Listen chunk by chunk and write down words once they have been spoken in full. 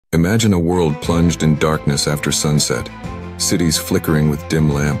Imagine a world plunged in darkness after sunset, cities flickering with dim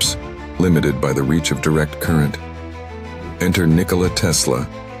lamps, limited by the reach of direct current. Enter Nikola Tesla,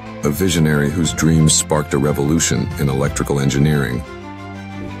 a visionary whose dreams sparked a revolution in electrical engineering.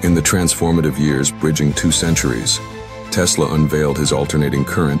 In the transformative years bridging 2 centuries, Tesla unveiled his alternating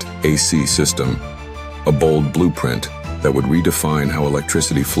current AC system, a bold blueprint that would redefine how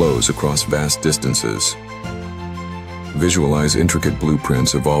electricity flows across vast distances. Visualize intricate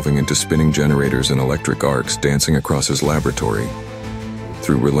blueprints evolving into spinning generators and electric arcs dancing across his laboratory.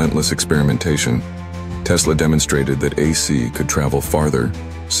 Through relentless experimentation, Tesla demonstrated that AC could travel farther,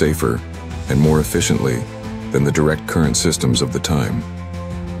 safer, and more efficiently than the direct current systems of the time.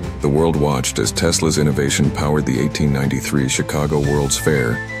 The world watched as Tesla's innovation powered the 1893 Chicago World's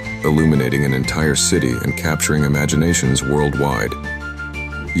Fair, illuminating an entire city and capturing imaginations worldwide.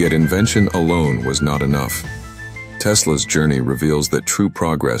 Yet invention alone was not enough. Tesla's journey reveals that true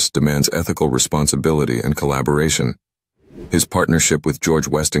progress demands ethical responsibility and collaboration. His partnership with George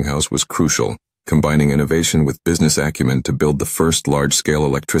Westinghouse was crucial, combining innovation with business acumen to build the first large-scale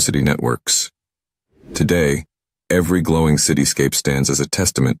electricity networks. Today, every glowing cityscape stands as a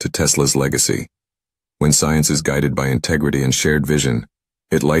testament to Tesla's legacy. When science is guided by integrity and shared vision,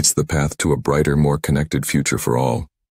 it lights the path to a brighter, more connected future for all.